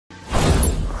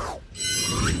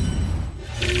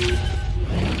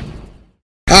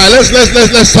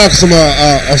let's talk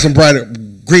some brighter,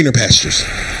 greener pastures.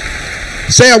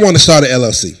 Say I want to start an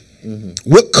LLC.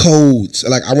 What codes?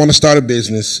 Like, I want to start a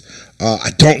business.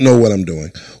 I don't know what I'm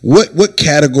doing. What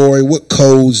category? What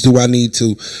codes do I need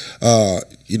to,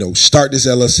 start this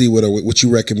LLC with, or what you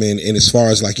recommend? And as far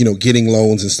as, like, getting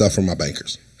loans and stuff from my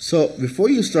bankers. So before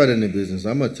you start any business,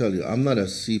 I'm gonna tell you, I'm not a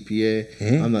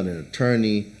CPA. I'm not an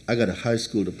attorney. I got a high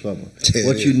school diploma.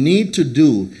 What you need to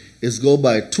do is go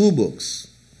buy 2 books.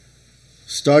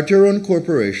 Start Your Own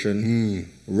Corporation,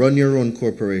 Run Your Own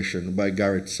Corporation by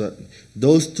Garrett Sutton.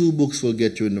 Those 2 books will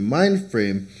get you in the mind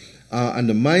frame and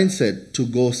the mindset to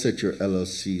go set your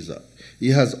LLCs up. He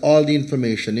has all the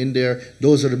information in there.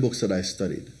 Those are the books that I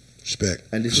studied. Respect.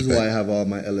 And this is why I have all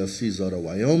my LLCs out of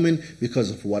Wyoming,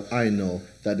 because of what I know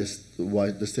that is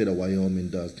what the state of Wyoming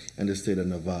does and the state of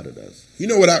Nevada does. You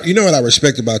know what I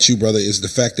respect about you, brother, is the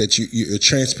fact that you're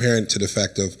transparent to the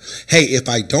fact of, hey, if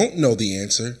I don't know the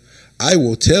answer, I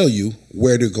will tell you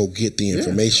where to go get the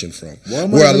information from.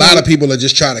 Where a lot of people are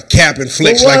just trying to cap and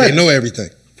flex like they know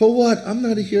everything. For what? I'm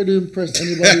not here to impress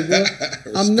anybody, bro.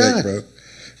 I'm not. Bro.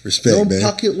 Respect, no man.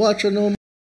 Pocket watch or no. Yo,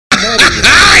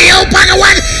 pocket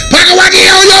watch,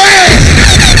 yo, your ass.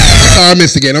 Sorry, I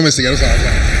missed again. I'm sorry. I'm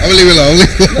gonna leave it alone.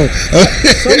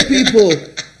 Some people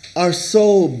are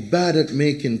so bad at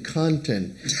making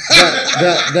content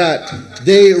that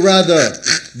they rather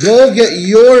go get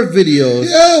your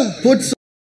videos, put some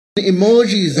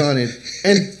emojis on it,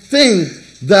 and think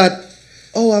that,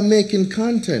 oh, I'm making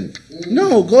content.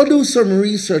 No, go do some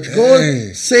research. Go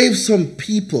save some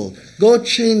people. Go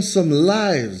change some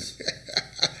lives.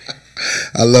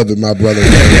 I love it, my brother.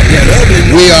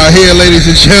 We are here, ladies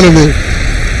and gentlemen.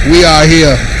 We are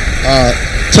here.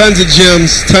 Tons of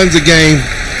gems, tons of game.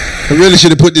 I really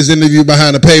should have put this interview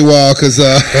behind a paywall, because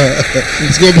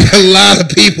it's going to be a lot of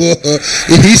people.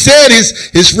 He said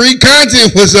his free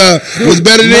content was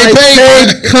better than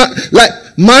paid.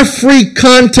 My free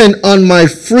content on my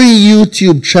free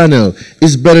YouTube channel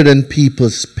is better than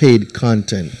people's paid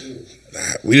content.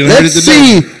 Let's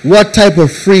see what type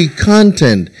of free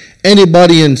content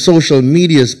anybody in social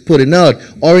media is putting out,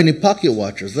 or any pocket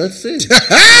watchers. Let's see.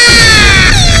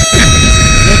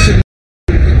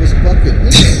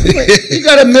 You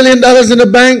got $1 million in the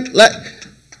bank? Like,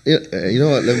 you know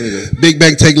what? Let me do. Big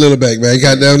bank take little bank, man.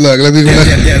 Goddamn luck. We're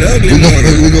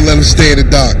gonna let them stay in the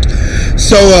dark.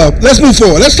 So let's move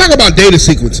forward. Let's talk about data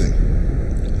sequencing.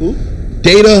 Who?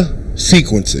 Data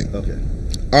sequencing. Okay.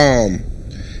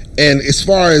 And as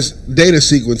far as data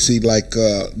sequencing, like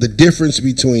the difference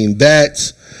between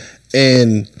that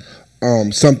and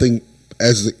something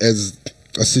as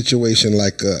a situation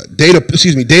like data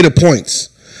points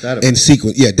and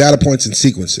sequence. Yeah, data points and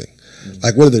sequencing.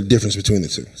 Like, what are the difference between the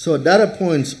two? So data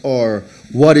points are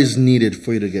what is needed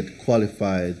for you to get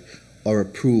qualified or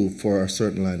approved for a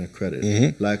certain line of credit,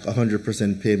 like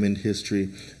 100% payment history,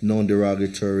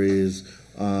 non-derogatories,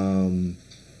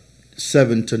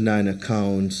 7 to 9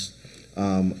 accounts,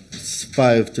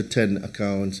 5 to 10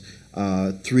 accounts,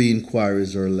 3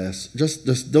 inquiries or less.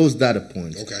 Just those data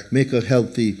points make a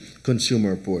healthy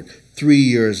consumer report. 3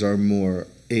 years or more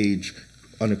age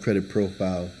on a credit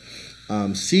profile.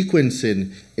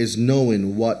 Sequencing is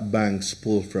knowing what banks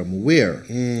pull from where,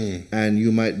 and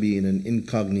you might be in an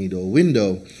incognito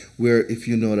window where, if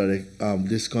you know that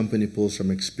this company pulls from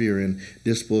Experian,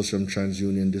 this pulls from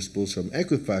TransUnion, this pulls from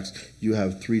Equifax, you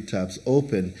have 3 tabs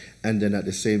open, and then at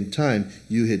the same time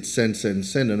you hit send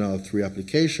on all 3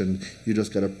 applications. You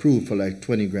just got approved for like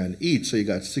 20 grand each, so you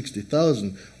got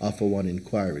 60,000 off of 1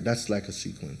 inquiry. That's like a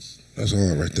sequence. That's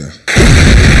hard right there.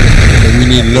 And we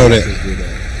need to know that.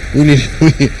 We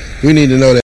need to know that.